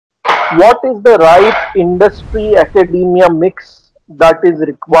what is the right industry academia mix that is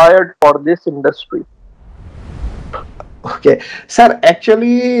required for this industry? Okay, sir,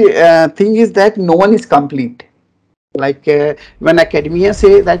 actually, thing is that no one is complete. Like when academia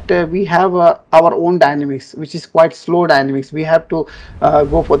say that we have our own dynamics, which is quite slow dynamics. We have to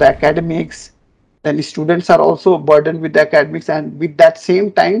go for the academics. Then students are also burdened with the academics, and with that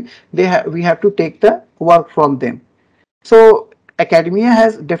same time, we have to take the work from them. So academia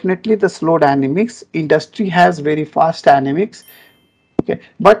has definitely the slow dynamics. Industry has very fast dynamics. Okay,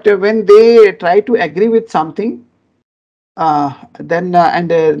 but when they try to agree with something, then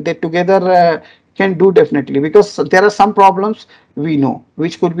and they together can do definitely, because there are some problems we know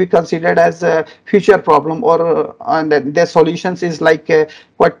which could be considered as a future problem, or and their solutions is like a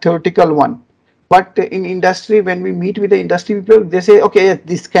quite theoretical one. But in industry, when we meet with the industry people, they say, okay, yes,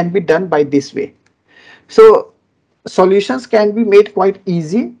 this can be done by this way. So solutions can be made quite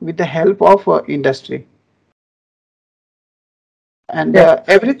easy with the help of industry, and Yeah.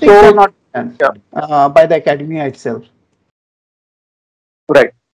 everything So, cannot be done yeah, by the academia itself. right.